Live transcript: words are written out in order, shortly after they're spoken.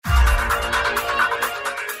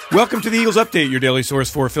Welcome to the Eagles Update, your daily source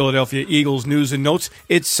for Philadelphia Eagles news and notes.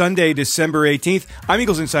 It's Sunday, December 18th. I'm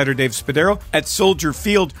Eagles insider Dave Spadaro at Soldier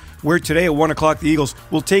Field, where today at 1 o'clock the Eagles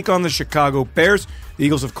will take on the Chicago Bears. The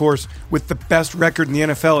Eagles, of course, with the best record in the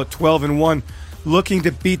NFL at 12-1, looking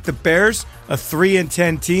to beat the Bears, a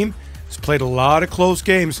 3-10 team. Has played a lot of close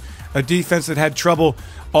games, a defense that had trouble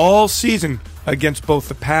all season against both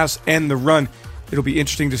the pass and the run. It'll be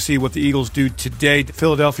interesting to see what the Eagles do today.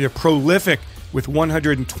 Philadelphia prolific with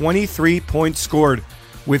 123 points scored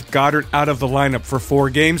with Goddard out of the lineup for 4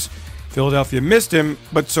 games. Philadelphia missed him,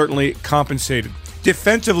 but certainly compensated.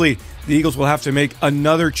 Defensively, the Eagles will have to make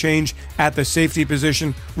another change at the safety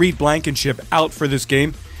position. Reed Blankenship out for this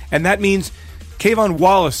game. And that means K'Von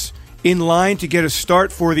Wallace in line to get a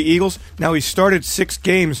start for the Eagles. Now, he started 6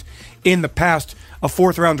 games in the past, a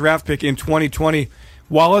 4th-round draft pick in 2020.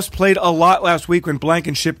 Wallace played a lot last week when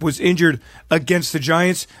Blankenship was injured against the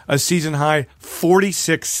Giants. A season-high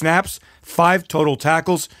 46 snaps, 5 total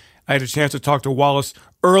tackles. I had a chance to talk to Wallace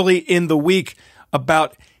early in the week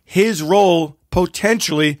about his role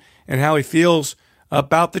potentially and how he feels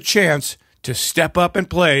about the chance to step up and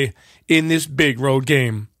play in this big road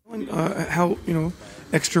game. How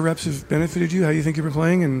extra reps have benefited you? How you think you've been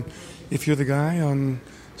playing, and if you're the guy on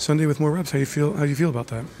Sunday with more reps, how do you feel about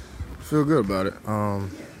that? Feel good about it.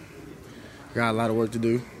 Got a lot of work to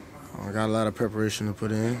do. Got a lot of preparation to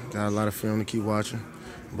put in. Got a lot of film to keep watching.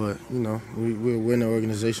 But we're a winning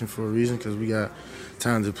organization for a reason because we got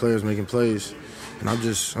talented players making plays. And I'm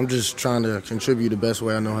just trying to contribute the best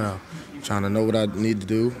way I know how. Trying to know what I need to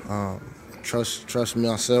do. Trust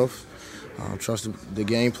myself. Trust the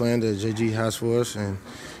game plan that JG has for us, and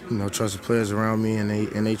trust the players around me, and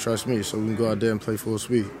they trust me, so we can go out there and play full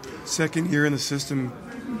speed. Second year in the system,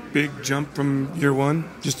 big jump from year one,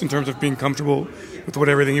 just in terms of being comfortable with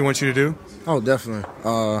everything he wants you to do? Oh, definitely.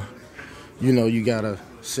 You got a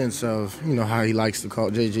sense of how he likes to call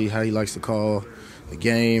JG, how he likes to call the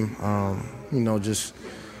game. Just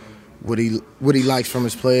what he likes from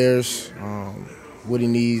his players. What he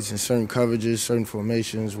needs in certain coverages, certain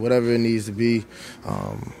formations, whatever it needs to be.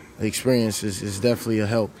 Experience is definitely a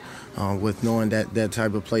help with knowing that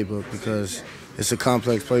type of playbook because it's a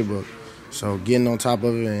complex playbook. So getting on top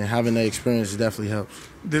of it and having that experience definitely helps.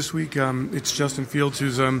 This week, it's Justin Fields,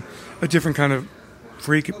 who's a different kind of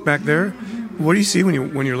freak back there. What do you see when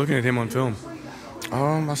you're looking at him on film?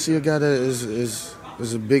 I see a guy that is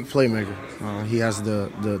a big playmaker. He has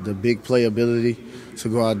the big play ability to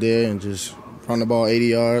go out there and just run the ball 80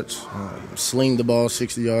 yards, sling the ball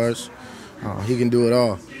 60 yards. He can do it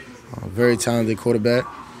all. Very talented quarterback,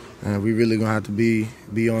 and we really gonna have to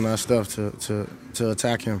be on our stuff to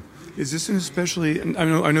attack him. Is this an especially?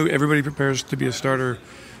 I know everybody prepares to be a starter,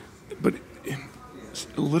 but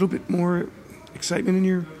a little bit more excitement in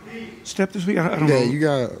your step this week. I don't know. Yeah, you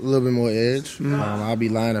got a little bit more edge. Mm-hmm. I'll be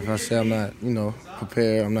lying if I say I'm not,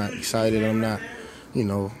 prepared. I'm not excited. I'm not,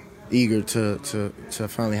 eager to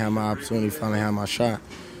finally have my opportunity, finally have my shot.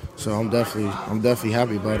 So I'm definitely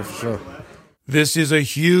happy about it for sure. This is a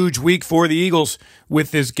huge week for the Eagles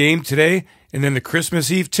with this game today and then the Christmas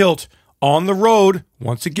Eve tilt on the road.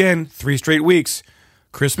 Once again, 3 straight weeks.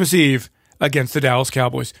 Christmas Eve against the Dallas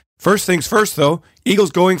Cowboys. First things first, though,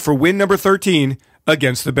 Eagles going for win number 13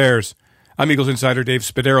 against the Bears. I'm Eagles insider Dave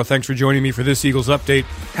Spadaro. Thanks for joining me for this Eagles update.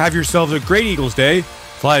 Have yourselves a great Eagles day.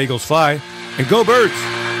 Fly, Eagles, fly, and go Birds!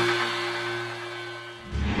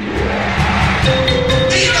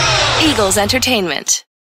 Eagles Entertainment.